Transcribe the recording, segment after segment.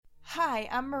Hi,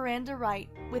 I'm Miranda Wright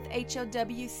with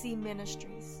HOWC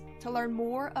Ministries. To learn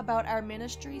more about our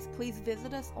ministries, please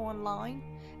visit us online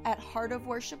at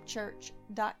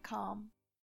heartofworshipchurch.com.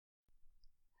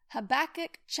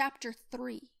 Habakkuk chapter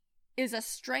 3 is a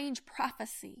strange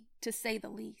prophecy, to say the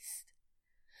least,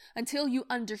 until you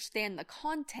understand the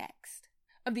context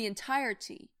of the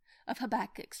entirety of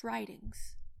Habakkuk's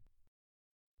writings.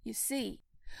 You see,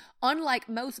 unlike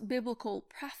most biblical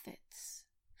prophets,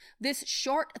 this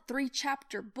short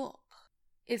 3-chapter book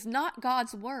is not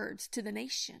God's words to the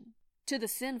nation, to the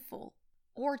sinful,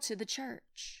 or to the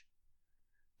church.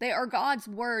 They are God's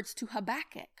words to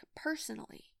Habakkuk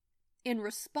personally, in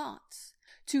response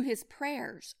to his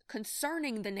prayers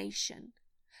concerning the nation,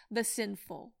 the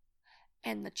sinful,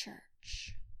 and the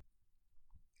church.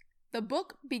 The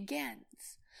book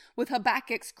begins with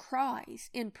Habakkuk's cries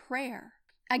in prayer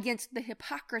against the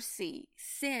hypocrisy,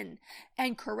 sin,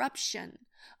 and corruption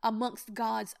amongst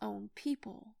God's own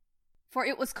people, for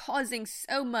it was causing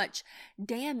so much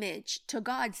damage to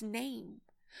God's name,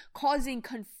 causing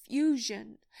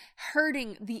confusion,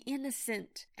 hurting the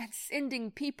innocent, and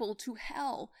sending people to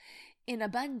hell in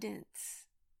abundance.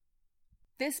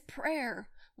 This prayer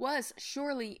was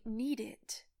surely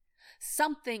needed.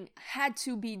 Something had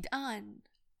to be done.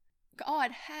 God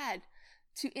had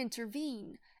to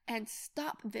intervene and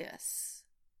stop this,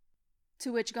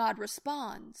 to which God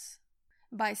responds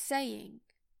by saying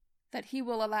that he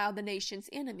will allow the nation's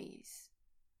enemies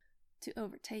to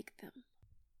overtake them.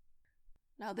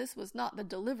 Now, this was not the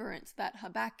deliverance that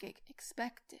Habakkuk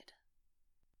expected,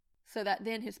 so that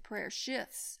then his prayer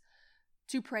shifts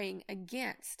to praying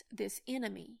against this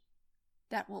enemy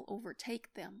that will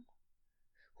overtake them,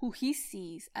 who he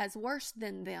sees as worse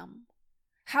than them.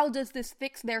 How does this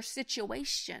fix their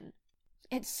situation?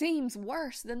 It seems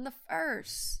worse than the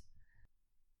first.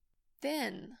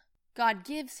 Then God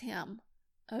gives him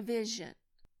a vision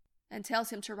and tells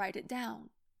him to write it down,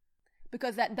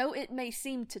 because that though it may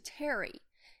seem to tarry,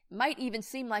 might even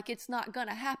seem like it's not going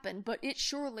to happen, but it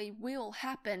surely will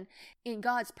happen in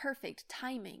God's perfect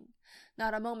timing,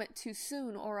 not a moment too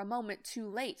soon or a moment too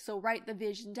late. So write the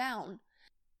vision down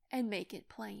and make it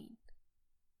plain.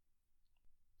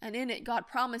 And in it, God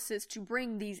promises to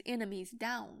bring these enemies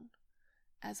down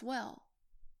as well.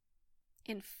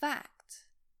 In fact,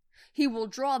 he will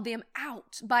draw them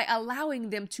out by allowing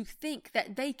them to think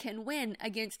that they can win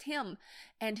against him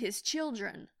and his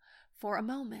children for a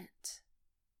moment.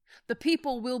 The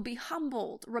people will be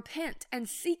humbled, repent, and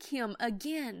seek him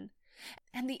again,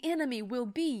 and the enemy will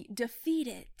be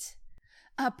defeated.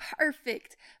 A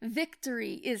perfect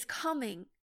victory is coming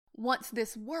once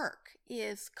this work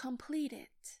is completed.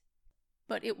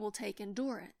 But it will take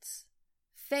endurance,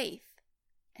 faith,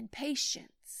 and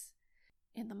patience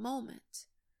in the moment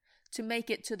to make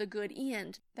it to the good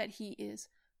end that he is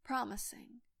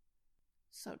promising.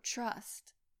 So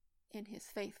trust in his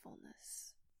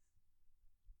faithfulness.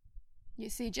 You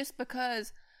see, just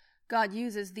because God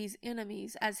uses these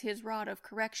enemies as his rod of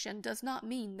correction does not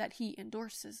mean that he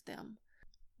endorses them,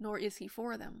 nor is he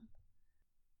for them.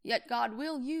 Yet God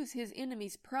will use his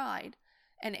enemies' pride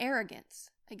and arrogance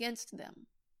against them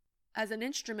as an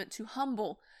instrument to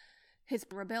humble his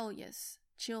rebellious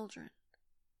children.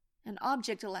 An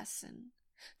object lesson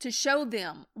to show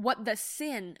them what the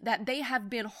sin that they have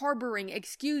been harboring,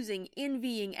 excusing,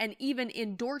 envying, and even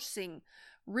endorsing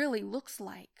really looks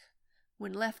like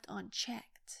when left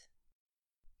unchecked.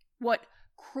 What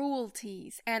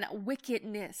cruelties and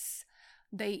wickedness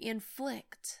they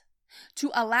inflict, to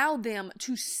allow them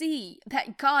to see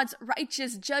that God's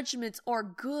righteous judgments are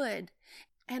good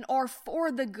and are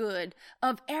for the good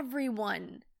of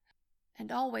everyone,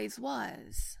 and always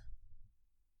was.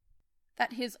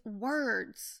 That his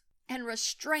words and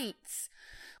restraints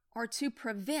are to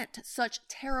prevent such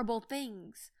terrible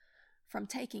things from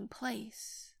taking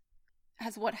place,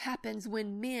 as what happens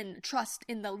when men trust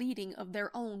in the leading of their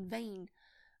own vain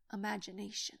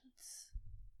imaginations.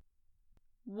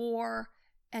 War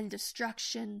and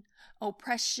destruction,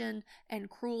 oppression and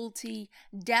cruelty,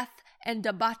 death and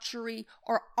debauchery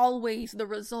are always the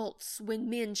results when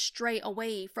men stray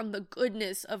away from the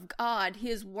goodness of God,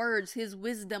 his words, his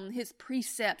wisdom, his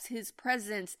precepts, his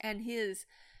presence, and his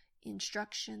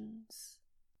instructions.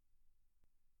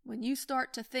 When you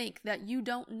start to think that you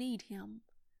don't need him,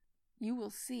 you will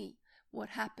see what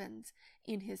happens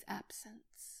in his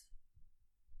absence.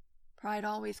 Pride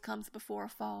always comes before a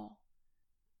fall.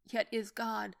 Yet is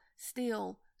God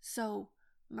still so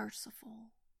merciful,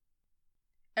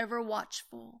 ever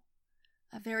watchful,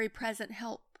 a very present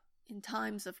help in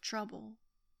times of trouble,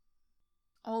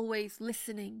 always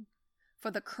listening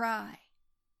for the cry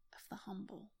of the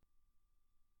humble.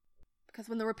 Because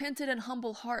when the repentant and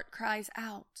humble heart cries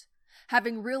out,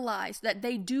 having realized that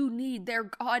they do need their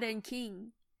God and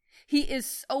King, He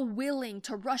is so willing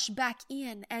to rush back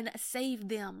in and save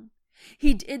them.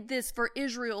 He did this for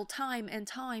Israel time and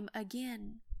time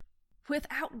again.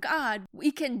 Without God,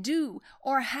 we can do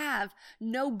or have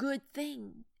no good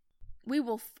thing. We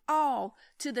will fall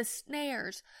to the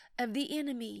snares of the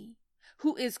enemy,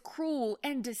 who is cruel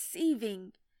and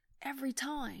deceiving every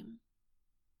time.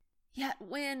 Yet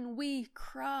when we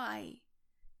cry,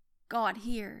 God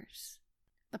hears.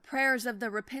 The prayers of the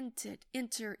repentant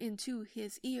enter into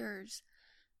His ears,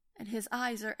 and His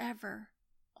eyes are ever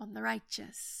on the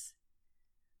righteous.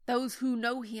 Those who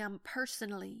know Him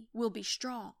personally will be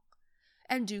strong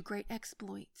and do great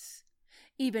exploits,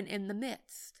 even in the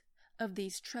midst of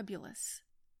these troublous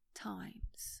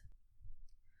times.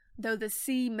 Though the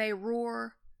sea may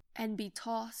roar and be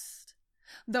tossed,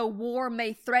 though war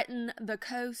may threaten the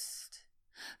coast,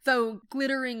 though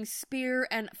glittering spear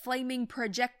and flaming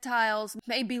projectiles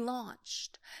may be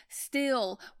launched,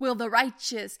 still will the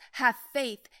righteous have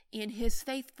faith in His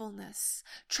faithfulness,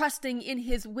 trusting in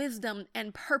His wisdom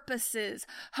and purposes,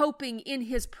 hoping in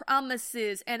His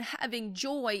promises, and having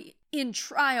joy in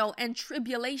trial and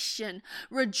tribulation,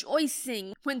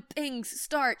 rejoicing when things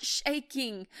start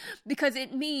shaking, because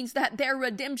it means that their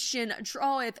redemption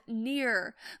draweth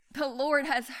near. The Lord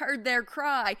has heard their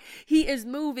cry. He is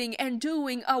moving and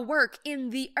doing a work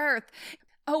in the earth.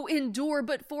 Oh, endure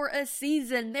but for a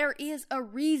season. There is a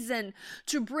reason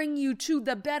to bring you to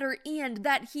the better end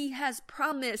that He has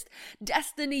promised.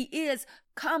 Destiny is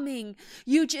coming.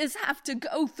 You just have to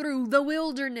go through the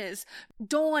wilderness.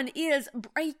 Dawn is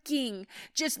breaking.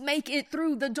 Just make it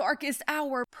through the darkest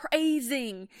hour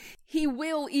praising. He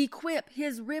will equip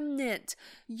His remnant.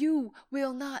 You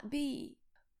will not be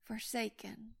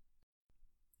forsaken.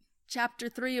 Chapter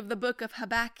 3 of the book of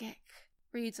Habakkuk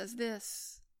reads as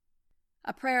this: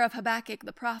 a prayer of Habakkuk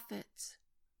the prophet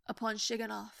upon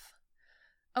Shigionoth.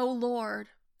 O Lord,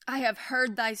 I have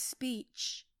heard thy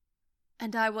speech,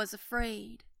 and I was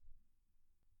afraid.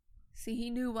 See, he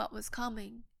knew what was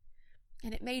coming,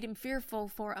 and it made him fearful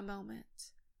for a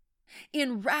moment.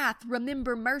 In wrath,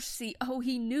 remember mercy. Oh,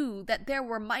 he knew that there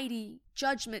were mighty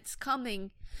judgments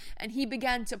coming, and he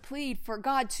began to plead for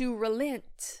God to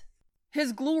relent.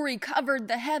 His glory covered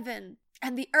the heaven,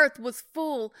 and the earth was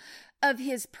full of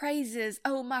His praises.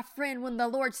 Oh, my friend, when the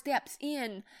Lord steps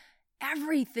in,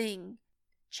 everything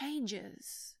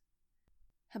changes.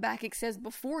 Habakkuk says,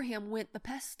 before Him went the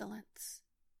pestilence,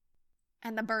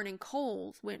 and the burning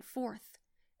coals went forth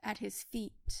at His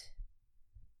feet.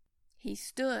 He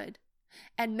stood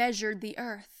and measured the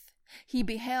earth. He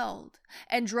beheld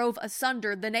and drove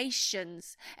asunder the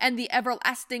nations, and the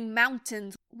everlasting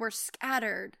mountains were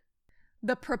scattered.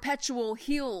 The perpetual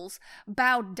hills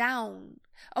bowed down.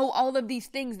 Oh, all of these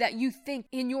things that you think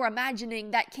in your imagining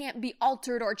that can't be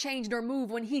altered or changed or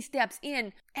moved, when He steps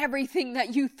in, everything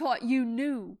that you thought you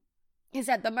knew is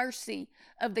at the mercy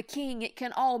of the King. It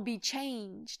can all be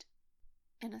changed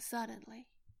in a suddenly.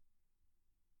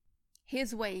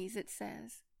 His ways, it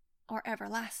says, are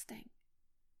everlasting.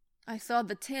 I saw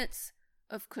the tents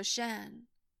of Cushan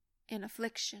in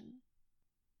affliction.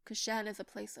 Cushan is a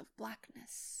place of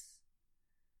blackness.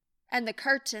 And the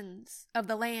curtains of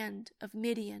the land of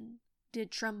Midian did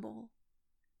tremble.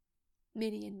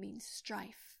 Midian means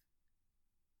strife.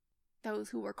 Those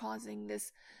who were causing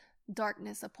this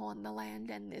darkness upon the land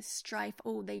and this strife,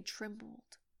 oh, they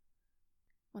trembled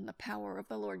when the power of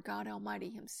the Lord God Almighty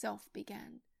Himself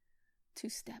began to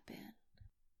step in.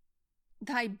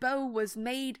 Thy bow was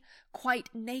made quite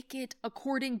naked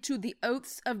according to the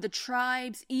oaths of the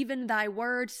tribes, even thy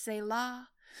word, Selah.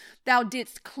 Thou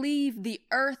didst cleave the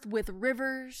earth with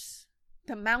rivers.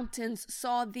 The mountains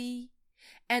saw thee,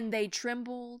 and they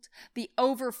trembled. The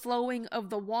overflowing of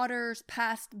the waters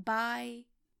passed by.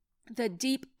 The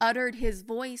deep uttered his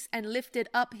voice and lifted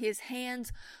up his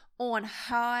hands on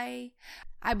high.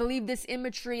 I believe this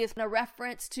imagery is a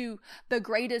reference to the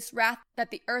greatest wrath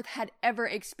that the earth had ever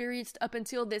experienced up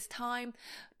until this time.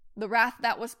 The wrath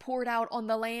that was poured out on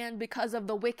the land because of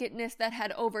the wickedness that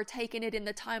had overtaken it in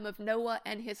the time of Noah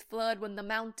and his flood, when the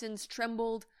mountains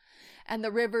trembled and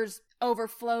the rivers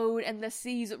overflowed and the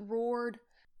seas roared.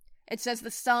 It says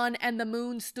the sun and the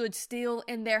moon stood still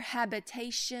in their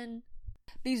habitation.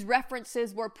 These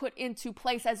references were put into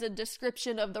place as a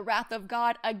description of the wrath of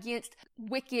God against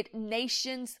wicked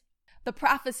nations. The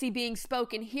prophecy being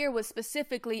spoken here was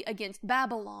specifically against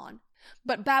Babylon.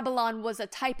 But Babylon was a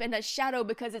type and a shadow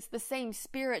because it's the same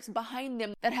spirits behind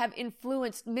them that have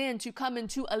influenced men to come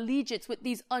into allegiance with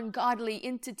these ungodly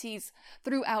entities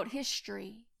throughout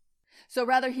history. So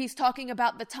rather he's talking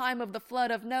about the time of the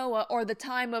flood of Noah, or the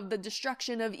time of the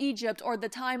destruction of Egypt, or the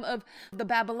time of the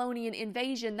Babylonian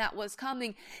invasion that was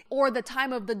coming, or the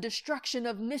time of the destruction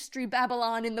of Mystery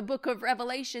Babylon in the book of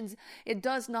Revelations. It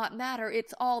does not matter.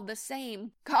 It's all the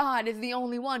same. God is the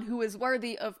only one who is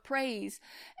worthy of praise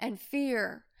and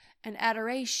fear and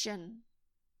adoration.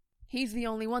 He's the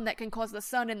only one that can cause the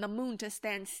sun and the moon to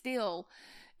stand still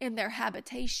in their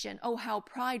habitation. Oh, how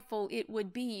prideful it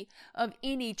would be of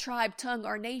any tribe, tongue,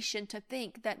 or nation to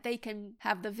think that they can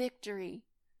have the victory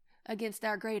against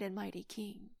our great and mighty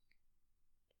King.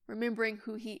 Remembering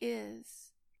who he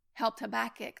is helped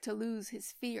Habakkuk to lose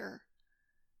his fear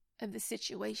of the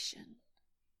situation.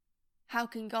 How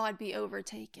can God be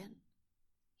overtaken?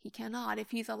 He cannot. If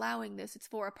he's allowing this, it's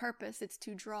for a purpose. It's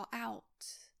to draw out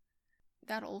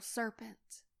that old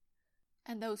serpent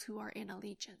and those who are in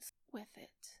allegiance with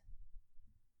it.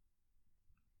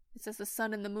 It says, the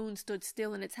sun and the moon stood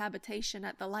still in its habitation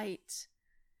at the light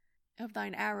of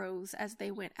thine arrows as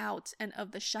they went out, and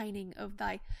of the shining of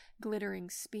thy glittering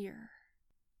spear.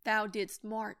 Thou didst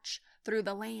march through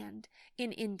the land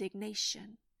in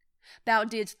indignation. Thou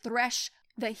didst thresh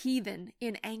the heathen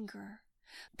in anger.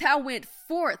 Thou went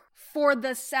forth for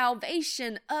the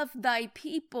salvation of thy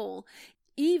people,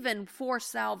 even for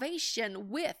salvation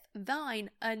with thine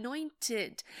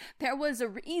anointed. There was a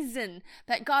reason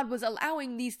that God was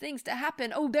allowing these things to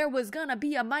happen. Oh, there was gonna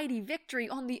be a mighty victory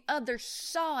on the other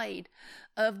side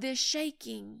of this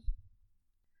shaking.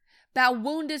 Thou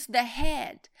woundest the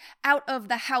head out of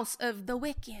the house of the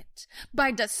wicked,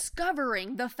 by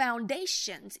discovering the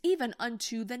foundations even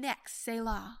unto the neck.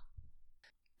 Selah.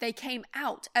 They came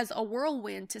out as a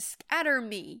whirlwind to scatter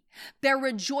me. Their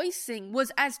rejoicing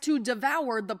was as to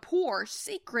devour the poor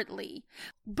secretly.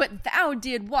 But thou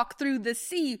did walk through the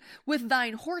sea with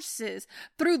thine horses,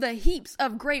 through the heaps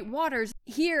of great waters.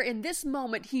 Here in this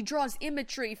moment, he draws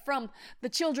imagery from the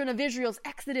children of Israel's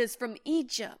exodus from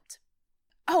Egypt.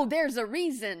 Oh, there's a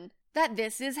reason that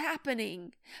this is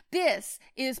happening. This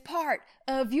is part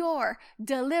of your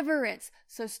deliverance.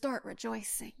 So start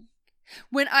rejoicing.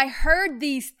 When I heard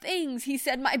these things, he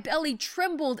said, my belly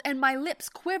trembled and my lips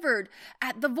quivered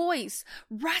at the voice.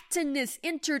 Rottenness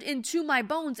entered into my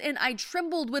bones, and I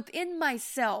trembled within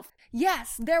myself.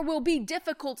 Yes, there will be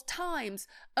difficult times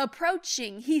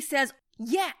approaching. He says,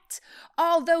 yet,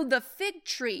 although the fig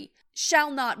tree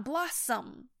shall not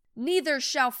blossom, neither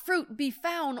shall fruit be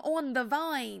found on the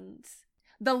vines.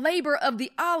 The labor of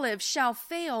the olive shall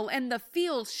fail, and the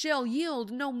fields shall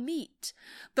yield no meat.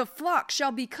 The flock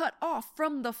shall be cut off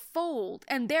from the fold,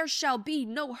 and there shall be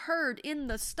no herd in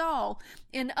the stall.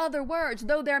 In other words,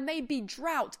 though there may be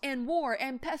drought and war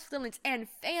and pestilence and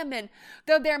famine,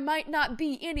 though there might not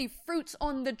be any fruits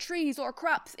on the trees or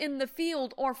crops in the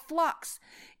field or flocks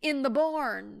in the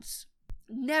barns,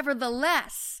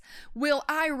 nevertheless will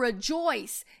I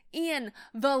rejoice in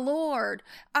the Lord.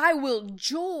 I will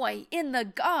joy in the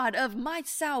God of my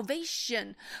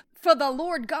salvation. For the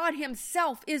Lord God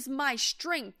himself is my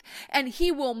strength, and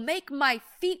he will make my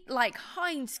feet like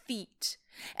hinds' feet.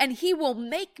 And he will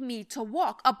make me to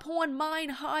walk upon mine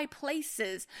high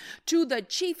places, to the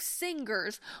chief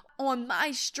singers on my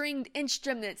stringed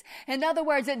instruments. In other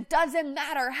words, it doesn't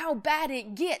matter how bad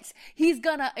it gets. He's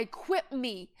gonna equip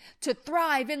me to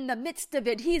thrive in the midst of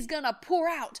it. He's gonna pour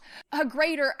out a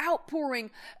greater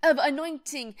outpouring of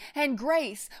anointing and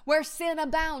grace. Where sin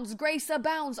abounds, grace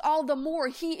abounds all the more.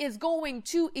 He is going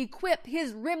to equip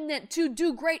his remnant to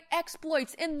do great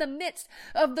exploits in the midst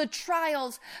of the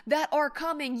trials that are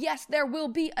coming. Yes, there will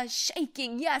be a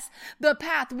shaking. Yes, the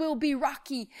path will be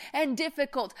rocky and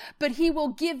difficult, but he will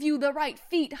give you the right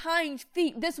feet, hind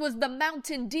feet. This was the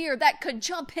mountain deer that could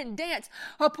jump and dance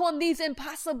upon these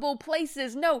impossible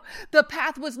places. No, the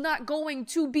path was not going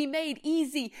to be made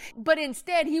easy, but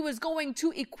instead he was going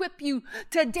to equip you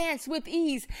to dance with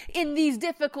ease in these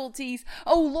difficulties.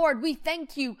 Oh Lord, we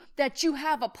thank you that you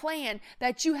have a plan,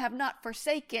 that you have not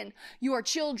forsaken your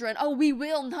children. Oh, we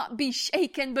will not be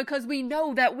shaken because we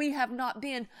know that we have not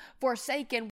been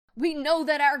forsaken. We know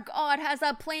that our God has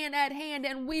a plan at hand,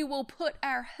 and we will put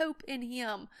our hope in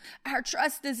him. Our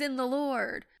trust is in the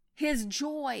Lord. His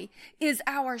joy is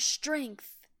our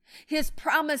strength. His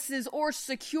promises are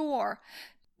secure.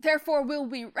 Therefore will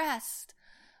we rest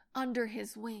under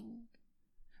his wing.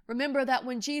 Remember that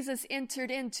when Jesus entered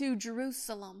into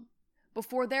Jerusalem,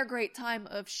 before their great time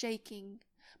of shaking,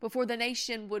 before the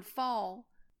nation would fall,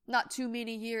 not too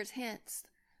many years hence,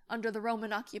 under the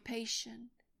Roman occupation,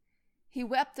 he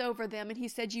wept over them and he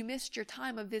said, you missed your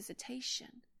time of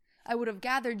visitation. I would have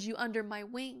gathered you under my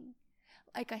wing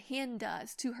like a hen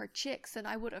does to her chicks, and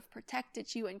I would have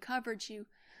protected you and covered you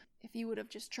if you would have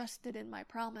just trusted in my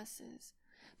promises.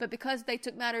 But because they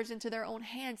took matters into their own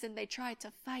hands and they tried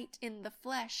to fight in the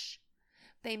flesh,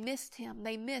 they missed him.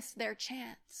 They missed their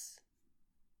chance.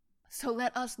 So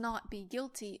let us not be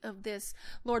guilty of this.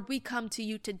 Lord, we come to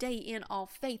you today in all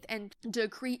faith and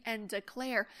decree and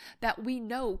declare that we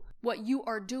know what you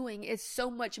are doing is so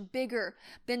much bigger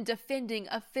than defending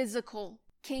a physical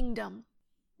kingdom.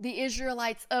 The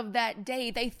Israelites of that day,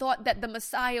 they thought that the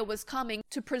Messiah was coming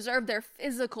to preserve their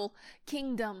physical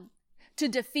kingdom, to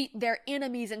defeat their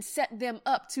enemies and set them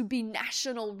up to be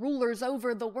national rulers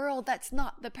over the world. That's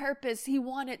not the purpose. He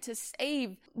wanted to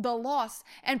save the lost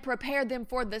and prepare them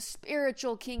for the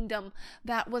spiritual kingdom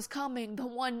that was coming, the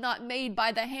one not made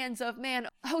by the hands of man.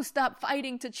 Oh, stop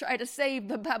fighting to try to save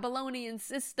the Babylonian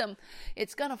system.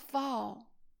 It's gonna fall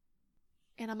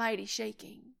in a mighty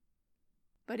shaking.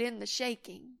 But in the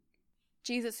shaking,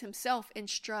 Jesus himself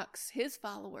instructs his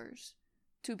followers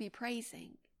to be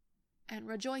praising and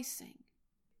rejoicing,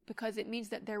 because it means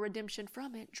that their redemption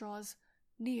from it draws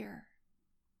near.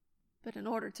 But in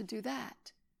order to do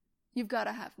that, you've got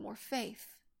to have more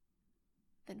faith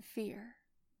than fear.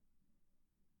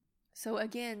 So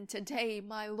again, today,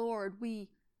 my Lord, we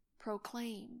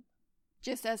proclaim,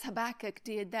 just as Habakkuk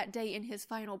did that day in his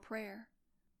final prayer,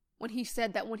 when he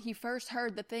said that when he first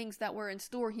heard the things that were in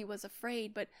store, he was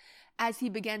afraid, but as he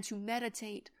began to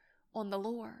meditate on the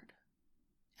Lord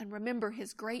and remember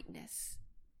his greatness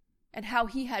and how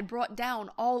he had brought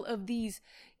down all of these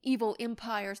evil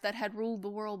empires that had ruled the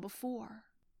world before,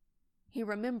 he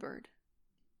remembered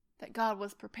that God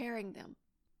was preparing them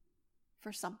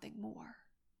for something more.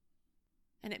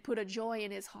 And it put a joy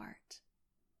in his heart,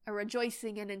 a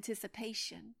rejoicing and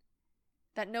anticipation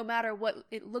that no matter what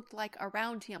it looked like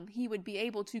around him, he would be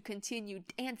able to continue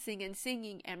dancing and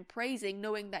singing and praising,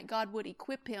 knowing that God would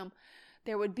equip him.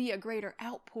 There would be a greater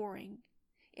outpouring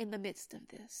in the midst of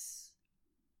this.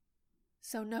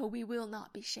 So no, we will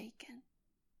not be shaken,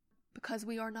 because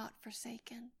we are not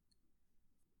forsaken.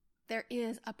 There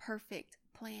is a perfect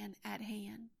plan at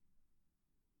hand.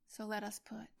 So let us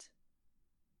put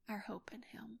our hope in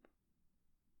him.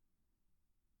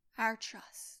 Our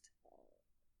trust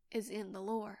is in the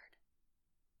Lord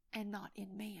and not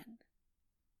in man.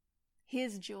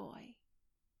 His joy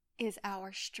is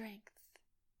our strength.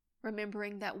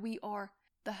 Remembering that we are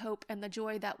the hope and the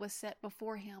joy that was set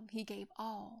before him, he gave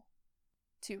all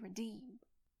to redeem,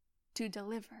 to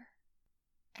deliver,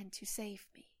 and to save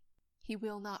me. He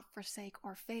will not forsake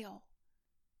or fail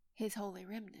his holy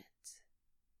remnant.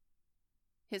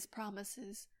 His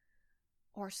promises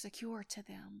are secure to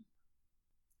them.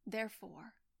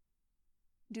 Therefore,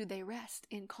 do they rest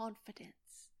in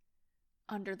confidence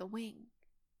under the wing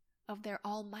of their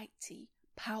almighty,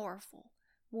 powerful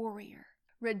warrior,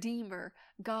 Redeemer,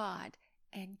 God,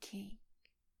 and King.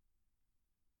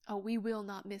 Oh, we will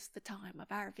not miss the time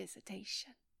of our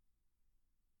visitation.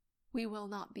 We will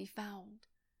not be found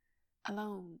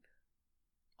alone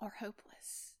or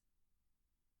hopeless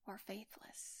or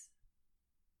faithless.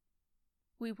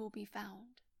 We will be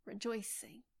found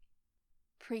rejoicing,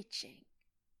 preaching,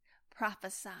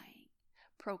 prophesying,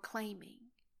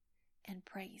 proclaiming, and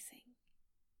praising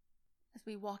as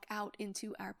we walk out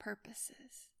into our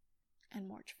purposes and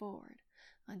march forward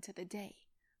unto the day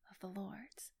of the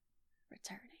Lord's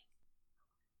returning.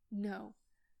 No,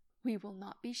 we will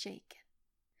not be shaken.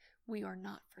 We are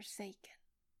not forsaken.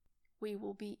 We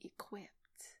will be equipped.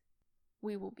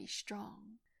 We will be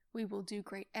strong. We will do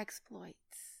great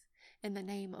exploits in the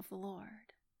name of the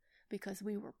Lord, because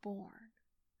we were born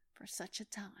for such a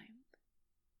time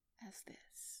as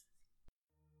this.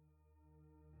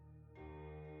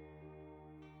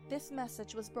 This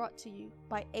message was brought to you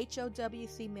by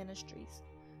HOWC Ministries.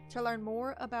 To learn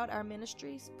more about our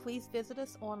ministries, please visit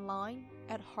us online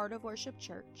at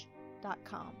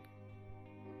heartofworshipchurch.com.